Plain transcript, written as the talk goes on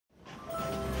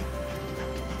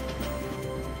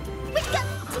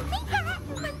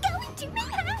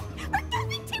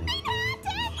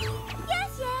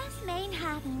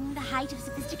height of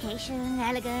sophistication,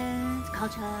 elegance,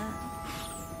 culture.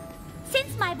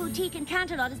 Since my boutique in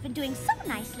Canterlot has been doing so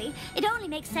nicely, it only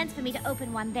makes sense for me to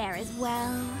open one there as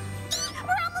well.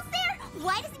 We're almost there!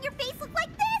 Why doesn't your face look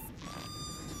like this?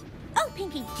 Oh,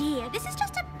 Pinky dear, this is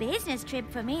just a business trip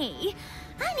for me.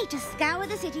 I need to scour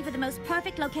the city for the most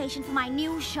perfect location for my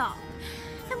new shop.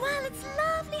 And while it's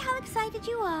lovely how excited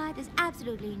you are, there's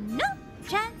absolutely no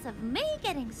chance of me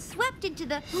getting swept into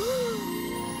the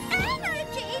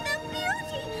energy, the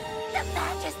beauty, the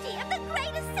majesty of the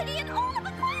greatest city in all of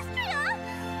Equestria.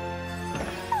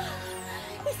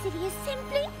 This city is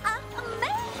simply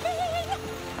amazing.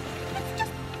 It's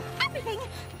just everything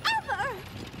ever.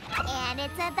 And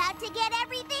it's about to get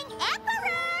everything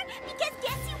emperor! Because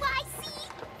guess who I see?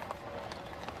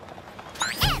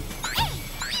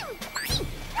 M-A-U-T!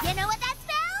 You know what that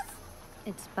spells?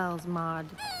 It spells mod.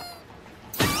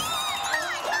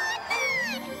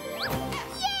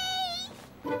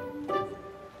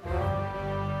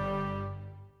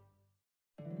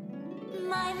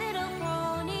 My little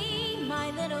pony,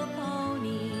 my little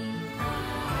pony.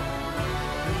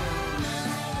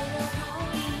 My little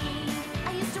pony.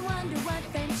 I used to wonder what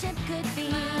friendship could be.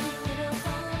 My little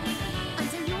pony.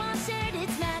 Until you all shared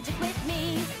its magic with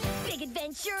me. Big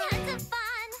adventure. Tons of fun!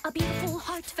 A beautiful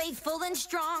heart, faithful and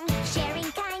strong.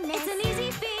 Sharing kindness. It's an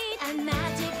easy feat, and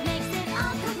magic makes it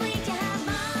all complete. You have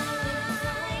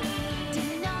mine. Do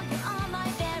you know you are my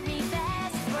very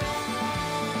best friends?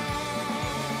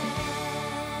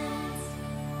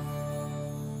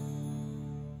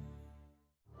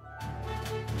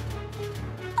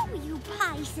 Oh, you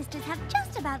Pie sisters have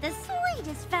just about the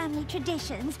sweetest family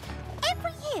traditions.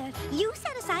 Every year, you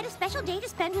set aside a special day to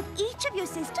spend with each of your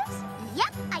sisters?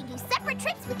 Yep, I do separate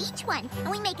trips with each one, and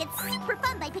we make it super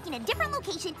fun by picking a different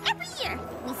location every year.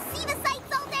 We see the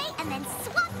sights all day and then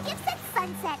swap gifts at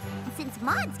sunset. And since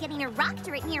Maud's getting her rock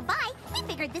turret nearby, we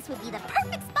figured this would be the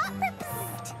perfect spot for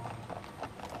psst.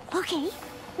 Okay,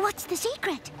 what's the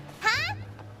secret? Huh?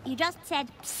 You just said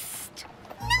psst.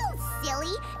 No,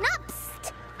 silly, not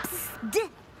psst. Psst.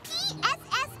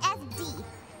 P-S-S-S-D.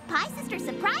 Pie Sister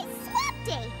Surprise Swap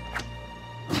Day.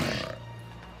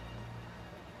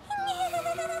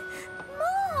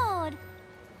 Maud!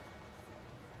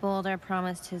 Boulder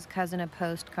promised his cousin a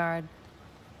postcard.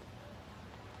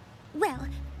 Well,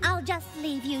 I'll just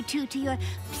leave you two to your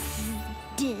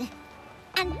psst.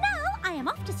 And now I am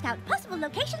off to scout possible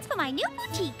locations for my new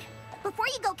boutique. Before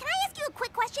you go, can I ask you a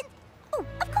quick question? Oh,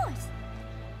 of course.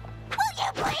 Will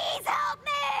you please help me?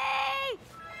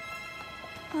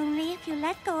 Only if you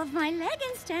let go of my leg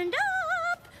and stand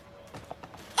up.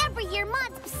 Every year,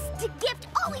 Maud's psst gift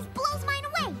always blows mine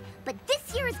away. But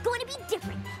this year is going to be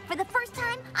different. For the first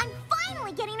time, I'm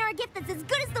finally getting her a gift that's as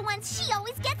good as the ones she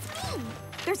always gets me.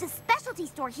 There's a specialty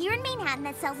store here in Manhattan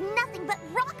that sells nothing but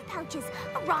rock pouches.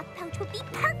 A rock pouch would be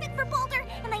perfect for Boulder,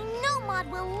 and I know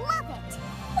Maud will love it.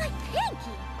 Why,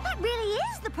 Pinky, that really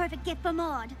is the perfect gift for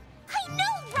Maud. I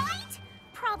know, right?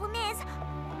 Problem is,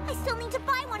 I still need to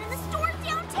buy one in the store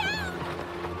downtown.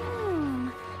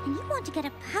 And you want to get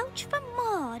a pouch for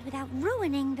Maud without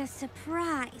ruining the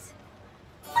surprise.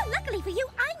 Well, luckily for you,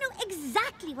 I know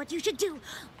exactly what you should do.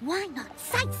 Why not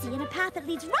sightsee in a path that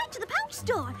leads right to the pouch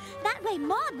store? That way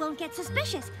Maud won't get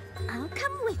suspicious. I'll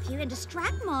come with you and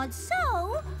distract Maud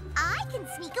so... I can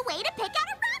sneak away to pick out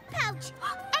a rock pouch.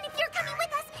 And if you're coming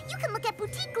with us, you can look at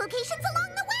boutique locations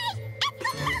along the way. It's the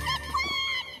perfect plan!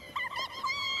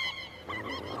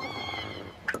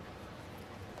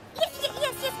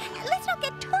 Yes. Let's not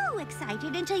get too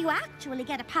excited until you actually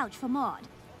get a pouch for Maud.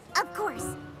 Of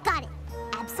course. Got it.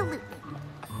 Absolutely.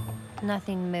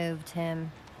 Nothing moved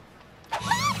him.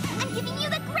 Maud, I'm giving you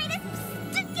the greatest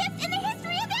gift in the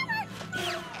history of ever!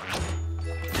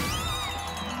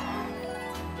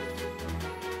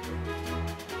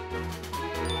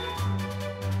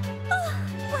 Oh,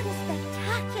 what a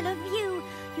spectacular view.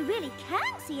 You really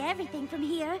can see everything from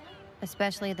here.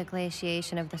 Especially the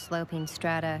glaciation of the sloping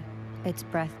strata. It's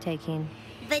breathtaking.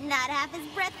 But not half as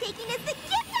breathtaking as the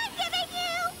gift I'm giving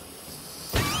you!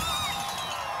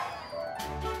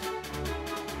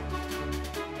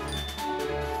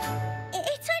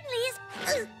 It certainly is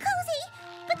cozy,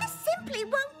 but this simply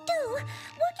won't do.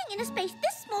 Working in a space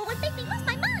this small would make me lose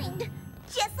my mind.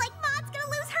 Just like Maud's gonna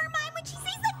lose her mind when she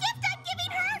sees the gift I'm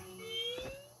giving her!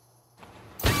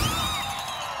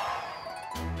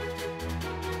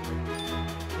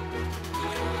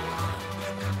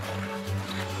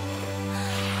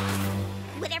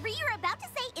 Whatever you're about to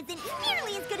say isn't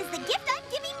nearly as good as the gift I'm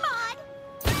giving Maud!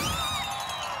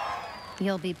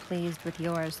 You'll be pleased with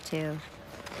yours, too.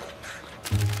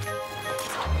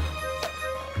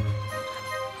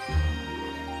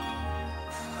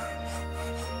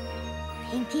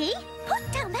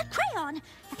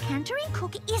 Canter &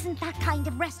 Cook isn't that kind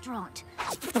of restaurant.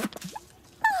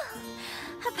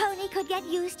 A pony could get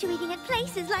used to eating at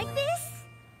places like this.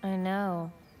 I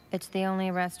know. It's the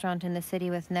only restaurant in the city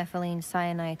with nepheline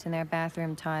cyanite in their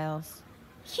bathroom tiles.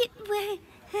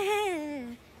 Well,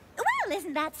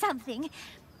 isn't that something?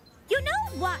 You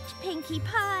know what, Pinkie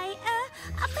Pie?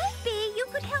 Maybe you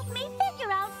could help me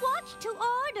figure out what to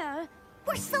order.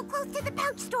 We're so close to the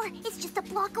pouch store. It's just a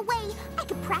block away. I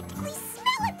could practically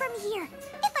smell it from here.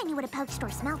 If I knew what a pouch store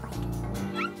smelled like.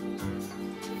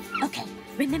 Okay,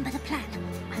 remember the plan.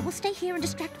 I will stay here and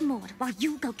distract Maud while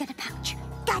you go get a pouch.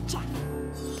 Gotcha.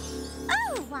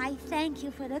 Oh, why, thank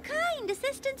you for the kind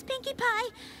assistance, Pinkie Pie.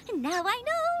 And now I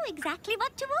know exactly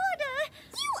what to order.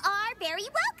 You are very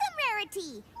welcome,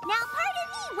 Rarity. Now pardon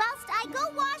me whilst I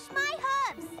go wash my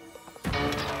hooves.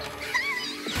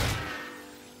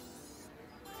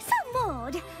 So,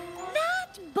 Maud,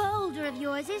 that boulder of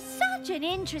yours is such an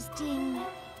interesting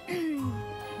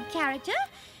character.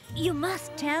 You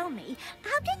must tell me,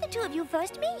 how did the two of you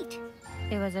first meet?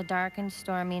 It was a dark and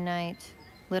stormy night.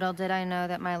 Little did I know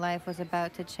that my life was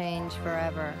about to change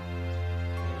forever.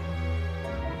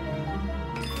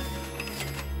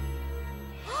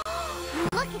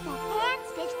 Look at that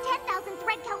hand-stitched 10,000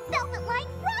 thread count velvet-lined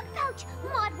rock pouch.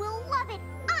 Maud will love it.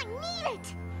 I need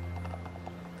it.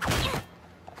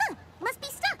 Huh, must be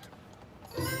stuck.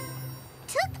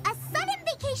 Took a sudden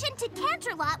vacation to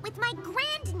Canterlot with my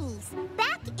grandniece.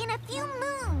 Back in a few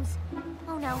moons.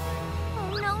 Oh no.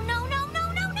 Oh no, no, no,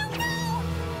 no, no, no, no!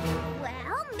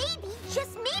 Well, maybe,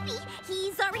 just maybe,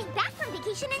 he's already back from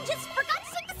vacation and just forgot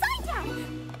to take the sign down.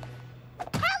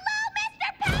 Hello, Mr.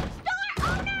 Pouch Store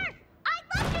owner! I'd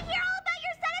love to hear all about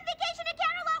your sudden vacation to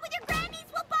Canterlot with your grandniece.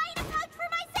 Will buy a pouch for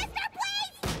my sister,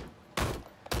 please?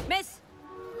 Miss,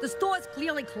 the store's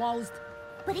clearly closed.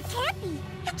 But it can't be.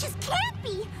 It just can't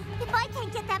be. If I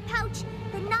can't get that pouch,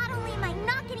 then not only am I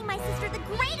not getting my sister the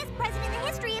greatest present in the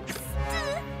history of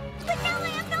but now I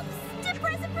have no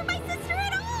present for my sister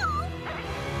at all.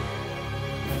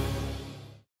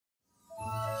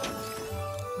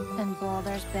 And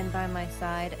Boulder's been by my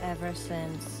side ever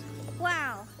since.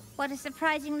 Wow, what a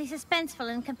surprisingly suspenseful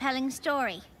and compelling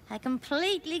story. I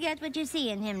completely get what you see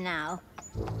in him now.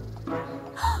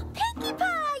 Pinkie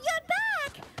Pie, you're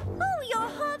back! Oh, your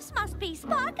hooves must be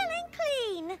sparkling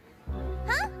clean.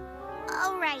 Huh?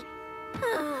 All right.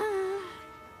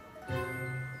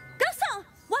 Garçon,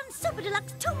 one super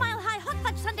deluxe 2-mile-high hot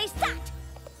fudge sundae stat.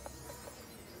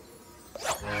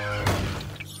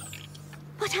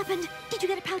 What happened? Did you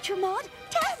get a pouch from Maud?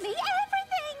 Tell me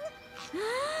everything!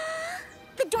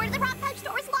 The door to the rock pouch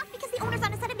store is locked because the owner's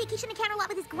on a sudden vacation to Canterlot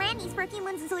with his grandniece for a few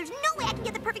months, and so there's no way I can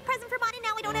get the perfect present for Maud, and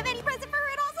now I don't have any present for her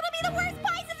at all, so it'll be the worst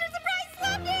pie sister surprise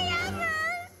Sunday ever!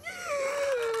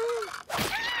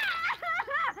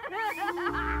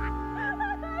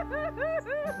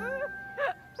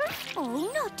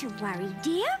 Oh, not to worry,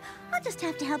 dear. I'll just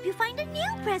have to help you find a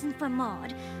new present for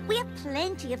Maud. We have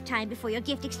plenty of time before your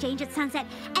gift exchange at sunset,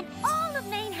 and all of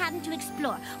Manhattan to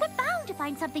explore. We're bound to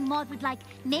find something Maud would like,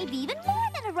 maybe even more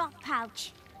than a rock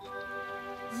pouch.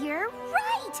 You're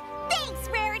right! Thanks,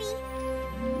 Rarity!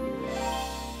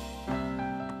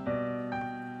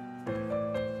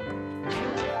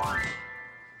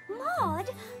 Maud,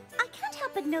 I can't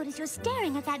help but notice you're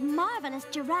staring at that marvelous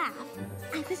giraffe.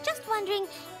 I was just wondering,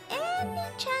 any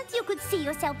chance you could see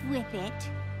yourself with it?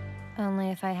 Only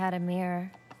if I had a mirror.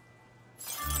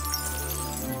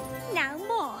 Now,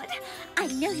 Maud, I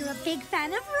know you're a big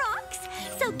fan of rocks,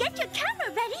 so get your camera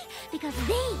ready, because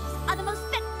these are the most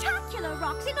spectacular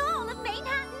rocks in all of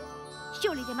Manhattan.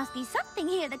 Surely there must be something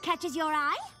here that catches your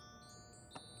eye.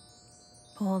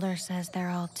 Boulder says they're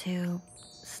all too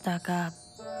stuck up.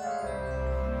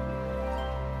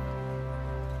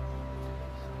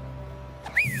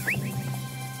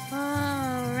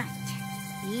 All right.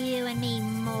 You and me,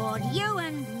 Maud. You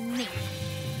and me.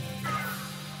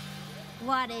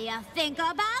 What do you think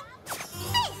about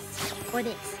this? Or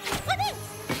this? Or this?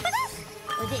 Or this?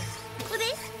 Or this? Or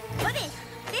this? Or this?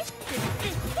 This?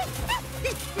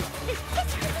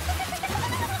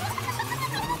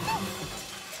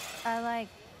 I like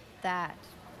that.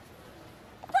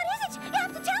 What is it? You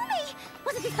have to tell me.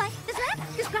 Was it this light, this lamp,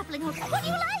 this grappling hook? What do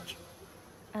you like?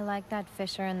 I like that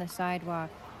fissure in the sidewalk.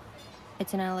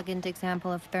 It's an elegant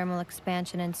example of thermal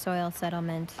expansion and soil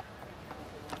settlement.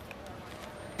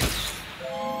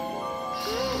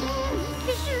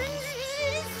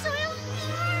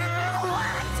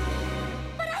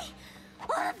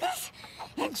 All of this?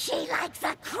 And she likes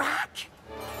a crack?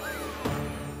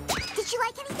 Did she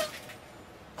like anything?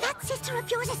 That sister of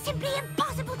yours is simply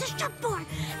impossible to shop for.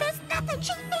 There's nothing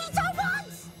she needs or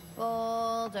wants.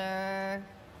 Boulder.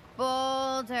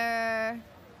 Boulder,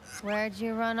 where'd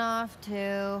you run off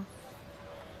to?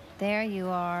 There you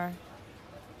are.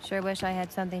 Sure wish I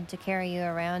had something to carry you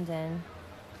around in.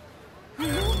 A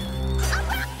rock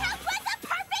pouch was a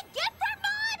perfect gift for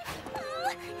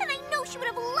Maud! And I know she would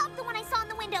have loved the one I saw in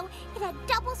the window. It had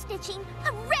double stitching,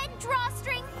 a red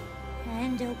drawstring.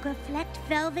 And ochre flecked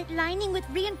velvet lining with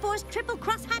reinforced triple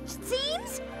cross-hatched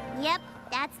seams? Yep,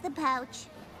 that's the pouch.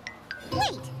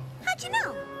 Wait, how'd you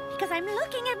know? Because I'm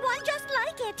looking at one just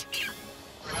like it.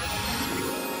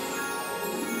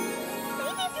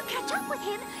 Maybe if you catch up with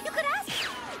him, you could ask...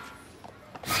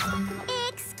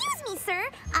 Excuse me, sir.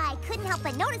 I couldn't help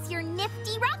but notice your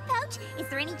nifty rock pouch. Is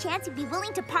there any chance you'd be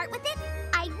willing to part with it?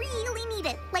 I really need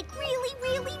it. Like, really,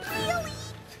 really, really.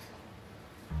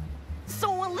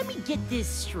 So, let me get this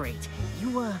straight.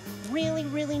 You, really,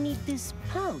 really need this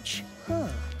pouch, huh?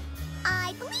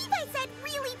 I believe I said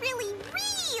really, really,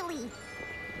 really.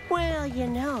 Well, you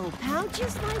know,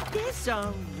 pouches like this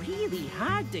are really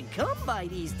hard to come by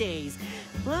these days.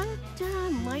 But,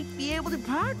 might be able to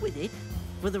part with it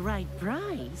for the right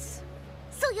price.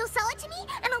 So you'll sell it to me,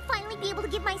 and I'll finally be able to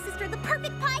give my sister the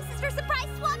perfect pie sister surprise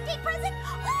swap day present?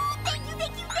 Oh, thank you,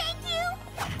 thank you, thank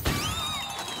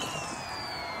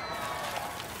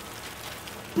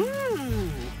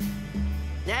you!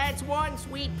 That's one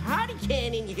sweet party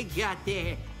cannon you got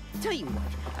there. Tell you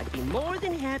what, I'd be more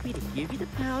than happy to give you the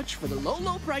pouch for the low,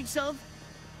 low price of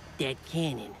that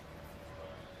cannon.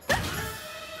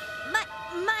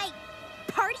 My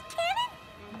party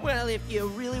cannon? Well, if you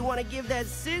really want to give that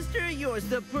sister of yours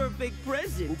the perfect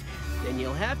present, then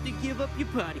you'll have to give up your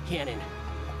party cannon.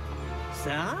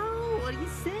 So, what do you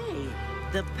say?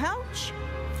 The pouch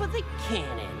for the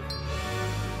cannon.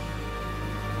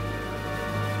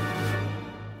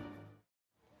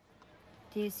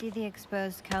 Do you see the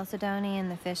exposed chalcedony in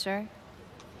the fissure?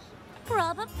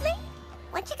 Probably.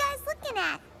 What you guys looking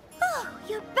at? Oh,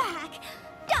 you're back.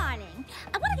 Darling,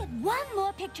 I want to get one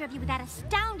more picture of you with that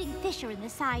astounding fissure in the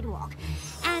sidewalk.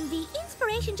 And the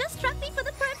inspiration just struck me for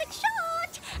the perfect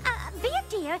shot. Be a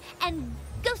dear and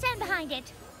go stand behind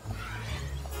it.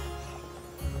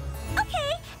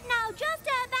 Okay, now just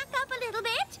back up a little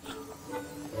bit.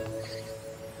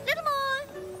 Little more.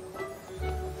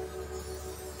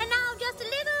 And now just a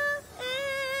little,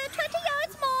 20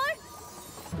 yards more.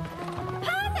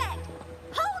 Perfect!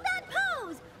 Hold that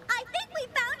pose! I think we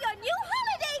found your new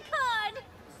holiday card!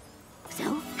 So,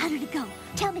 how did it go?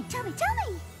 Tell me, tell me, tell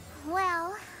me!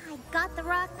 Well, I got the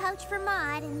rock pouch for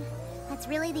Maud, and that's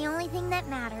really the only thing that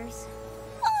matters.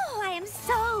 Oh, I am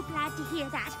so glad to hear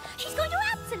that. She's going to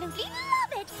absolutely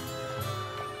love it!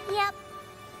 Yep.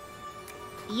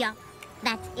 Yup,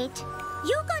 that's it.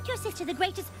 You got your sister the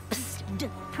greatest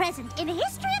present in the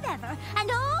history of ever, and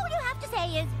all you have to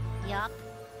say is, yup.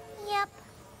 Yep.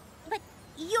 But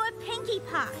you're Pinkie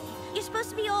Pie. You're supposed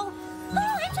to be all,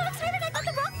 oh, I'm so excited I got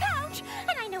the rock pouch.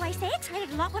 And I know I say excited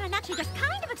a lot when I'm actually just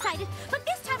kind of excited, but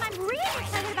this time I'm really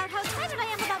excited about how excited I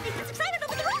am about being this excited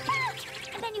over the rock pouch.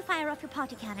 And then you fire off your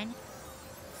party cannon.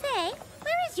 Say,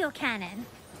 where is your cannon?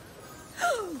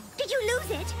 Did you lose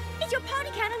it? Is your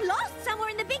party cannon lost somewhere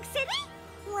in the big city?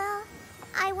 Well,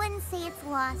 I wouldn't say it's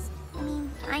lost. I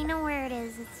mean, I know where it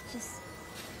is. It's just...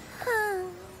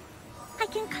 I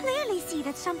can clearly see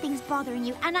that something's bothering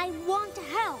you, and I want to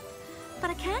help. But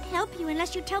I can't help you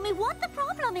unless you tell me what the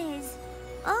problem is.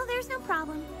 Oh, there's no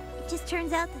problem. It just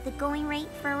turns out that the going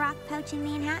rate for a rock pouch in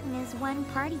Manhattan is 1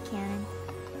 party cannon.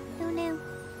 Who knew?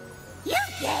 You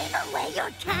gave away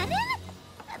your cannon?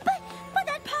 But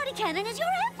that party cannon is your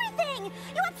everything!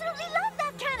 You absolutely love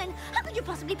that cannon! How could you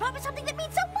possibly part with something that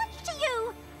means so much to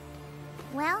you?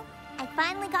 Well, I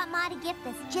finally got Maud a gift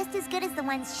that's just as good as the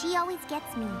ones she always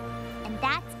gets me. And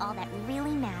that's all that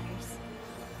really matters.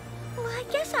 Well, I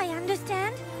guess I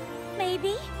understand.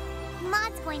 Maybe.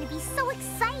 Maud's going to be so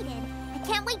excited. I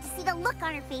can't wait to see the look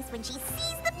on her face when she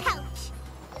sees the pouch.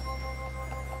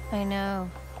 I know.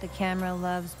 The camera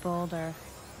loves Boulder.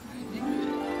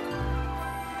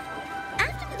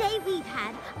 After the day we've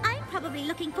had, I'm probably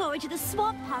looking forward to the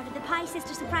swap part of the Pie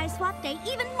Sister Surprise Swap Day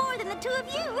even more than the two of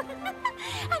you.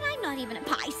 And I'm not even a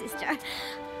pie sister.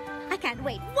 I can't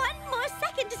wait one more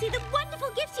second to see the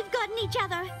wonderful gifts you've gotten each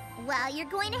other. Well, you're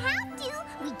going to have to.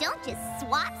 We don't just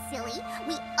swap, silly.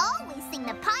 We always sing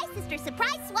the Pie Sister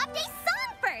Surprise Swap Day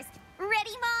song first.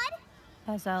 Ready,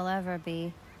 Maud? As I'll ever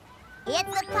be. It's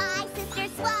the Pie Sister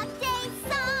Swap Day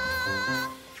song!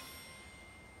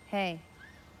 Hey.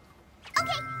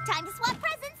 Okay, time to swap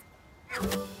presents.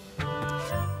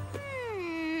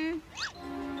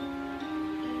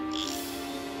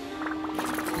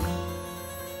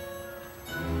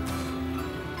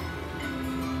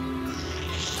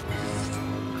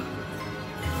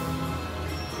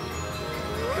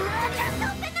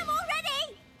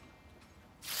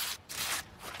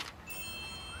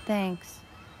 Thanks.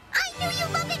 I knew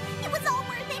you'd love it! It was all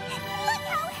worth it! Look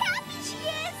how happy she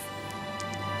is!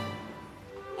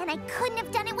 And I couldn't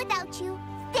have done it without you.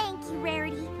 Thank you,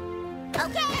 Rarity.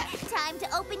 Okay, time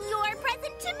to open your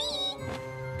present to me.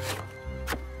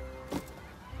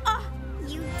 Oh,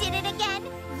 you did it again!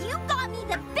 You got me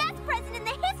the best present in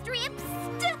the history of...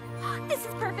 This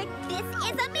is perfect! This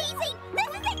is amazing! This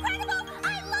is incredible!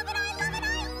 I love it! I love it!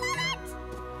 I love it!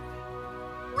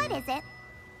 What is it?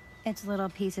 It's little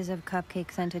pieces of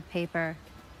cupcake-scented paper.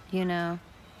 You know,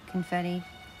 confetti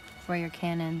for your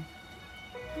cannon.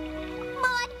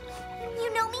 Maud,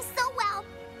 you know me so well.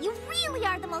 You really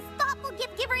are the most thoughtful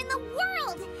gift giver in the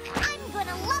world. I'm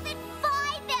gonna love it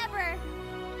 5 ever.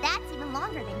 That's even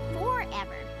longer than 4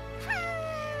 ever.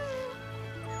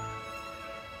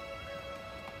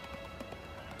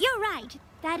 You're right.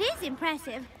 That is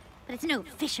impressive. But it's no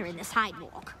fissure in the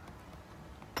sidewalk.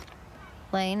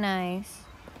 Play nice.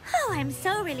 Oh, I'm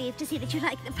so relieved to see that you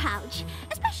like the pouch.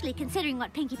 Especially considering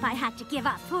what Pinkie Pie had to give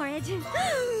up for it.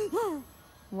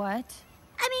 What?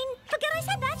 I mean, forget I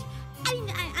said that. I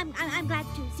mean, I'm glad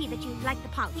to see that you like the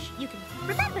pouch. You can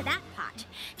remember that part.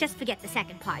 Just forget the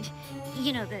second part.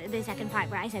 You know, the second part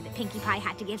where I said that Pinkie Pie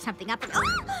had to give something up. And,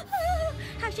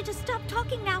 I should just stop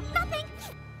talking now. Nothing.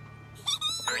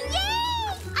 Yay!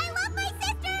 I love my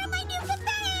sister and my new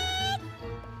confetti!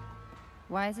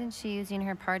 Why isn't she using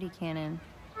her party cannon?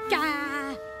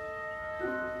 Ah.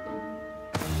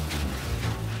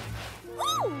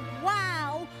 Oh,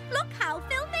 wow! Look how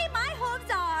filthy my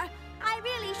hooves are. I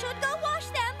really should go wash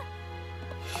them.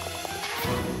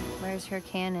 Where's her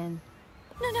cannon?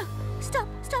 No,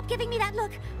 stop giving me that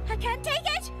look. I can't take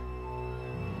it.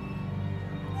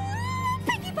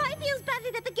 Pinkie Pie feels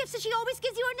badly that the gifts that she always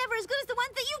gives you are never as good as the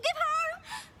ones that you give her.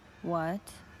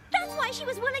 What? That's why she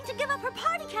was willing to give up her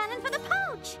party cannon for the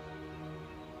pouch.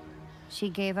 She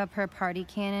gave up her party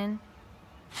cannon?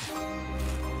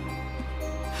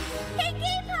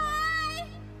 Pinkie Pie!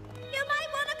 You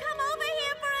might want to come over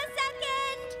here for a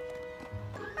second.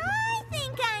 I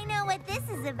think I know what this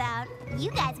is about.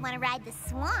 You guys want to ride the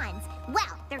swans.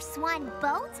 Well, they're swan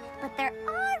boats, but there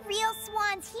are real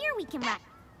swans here we can ride.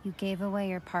 You gave away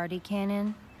your party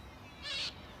cannon?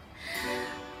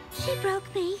 She broke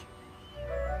me.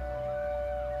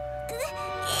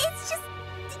 It's just...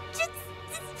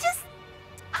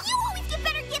 You always get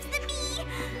better gifts than me!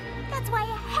 That's why I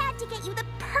had to get you the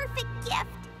perfect gift.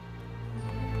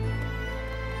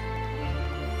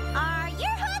 Are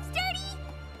your hooves dirty?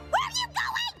 Where are you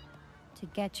going? To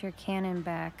get your cannon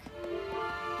back.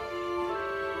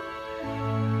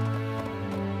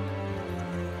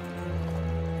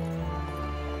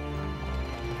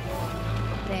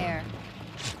 There.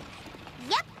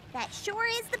 Yep, that sure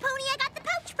is the pony I got the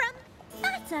pouch from.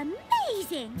 That's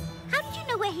amazing. How did you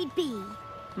know where he'd be?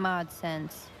 Mod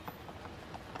sense.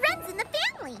 Runs in the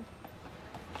family.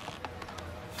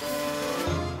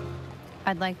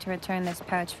 I'd like to return this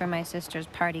pouch for my sister's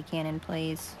party cannon,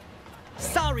 please.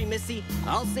 Sorry, Missy.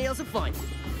 All sales are fun.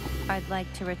 I'd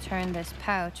like to return this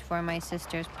pouch for my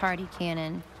sister's party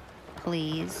cannon,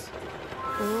 please.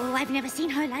 Oh, I've never seen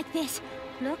her like this.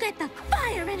 Look at the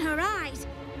fire in her eyes.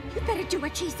 You better do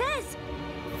what she says.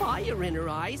 Fire in her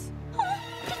eyes. Oh,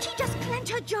 did she just clench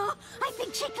her jaw? I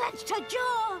think she clenched her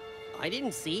jaw. I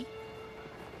didn't see.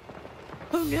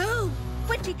 Oh, no.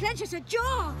 When she clenches her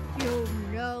jaw, you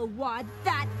know what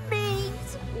that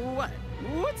means. What?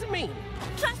 What's it mean?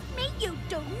 Trust me, you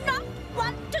do not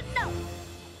want to know.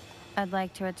 I'd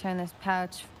like to return this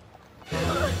pouch.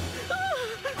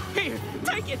 Here,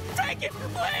 take it,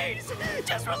 please!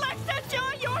 Just relax that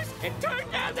jaw of yours and turn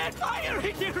down that fire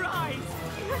in your eyes!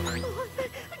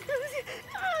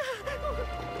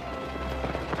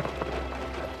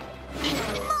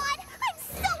 Maud, I'm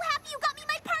so happy you got me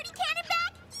my party cannon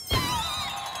back! Yay!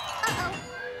 Uh-oh,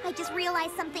 I just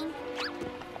realized something.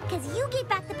 Because you gave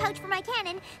back the pouch for my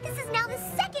cannon, this is now the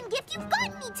second gift you've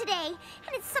gotten me today.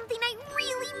 And it's something I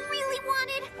really, really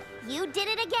wanted. You did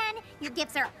it again. Your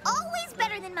gifts are always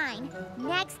better than mine.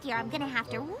 Next year, I'm gonna have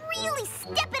to really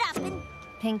step it up and...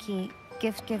 Pinkie,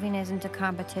 gift giving isn't a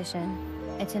competition.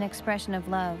 It's an expression of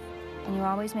love. And you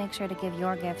always make sure to give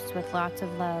your gifts with lots of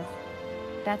love.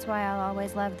 That's why I'll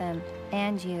always love them.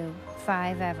 And you,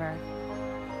 5 ever.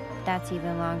 That's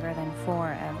even longer than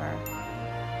 4 ever.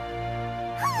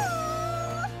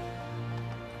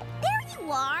 There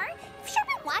you are. You've sure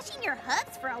been washing your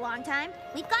hooves for a long time.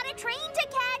 We've got a train to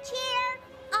catch here.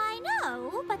 I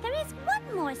know, but there is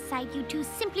one more sight you two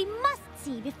simply must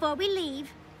see before we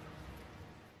leave.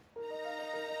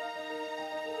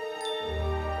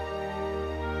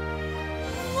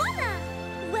 Voila!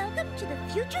 Welcome to the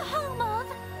future home of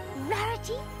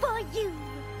Rarity for You.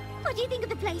 What do you think of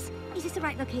the place? Is this the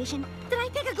right location? Did I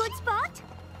pick a good spot?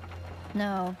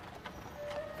 No.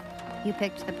 You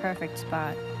picked the perfect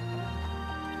spot.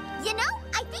 You know,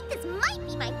 I think this might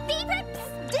be my favorite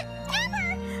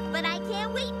ever! But I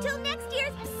can't wait till next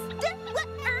year's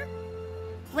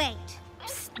Wait.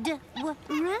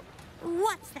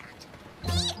 What's that?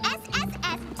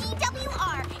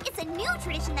 PSSSDWR! It's a new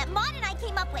tradition that Maud and I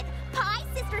came up with. Pie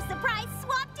Sister Surprise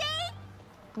Swap Day!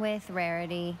 With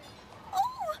Rarity.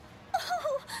 Oh,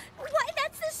 why,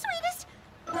 that's the sweetest.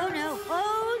 Oh, no.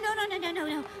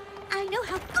 No. I know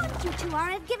how good you two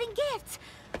are at giving gifts.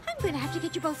 I'm going to have to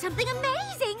get you both something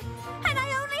amazing. And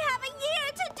I only have a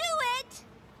year to do it.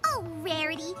 Oh,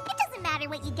 Rarity, it doesn't matter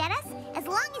what you get us. As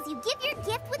long as you give your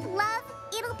gift with love,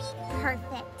 it'll be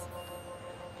perfect.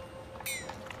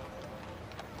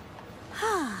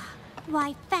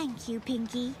 Why, thank you,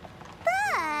 Pinky.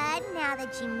 But now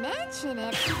that you mention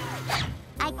it,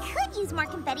 I could use more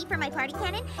confetti for my party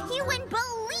cannon. You wouldn't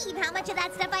believe how much of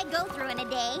that stuff I go through in a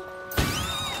day.